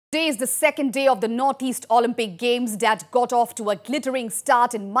Today is the second day of the Northeast Olympic Games that got off to a glittering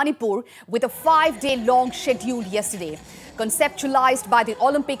start in Manipur with a 5-day-long schedule yesterday. Conceptualized by the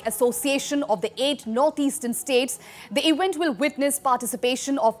Olympic Association of the 8 northeastern states, the event will witness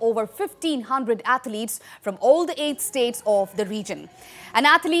participation of over 1,500 athletes from all the 8 states of the region. And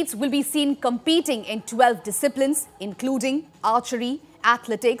athletes will be seen competing in 12 disciplines, including archery,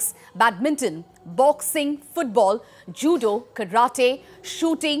 athletics, badminton, boxing, football, judo, karate,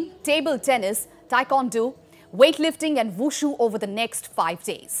 shooting, table tennis, taekwondo, weightlifting and wushu over the next 5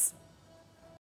 days.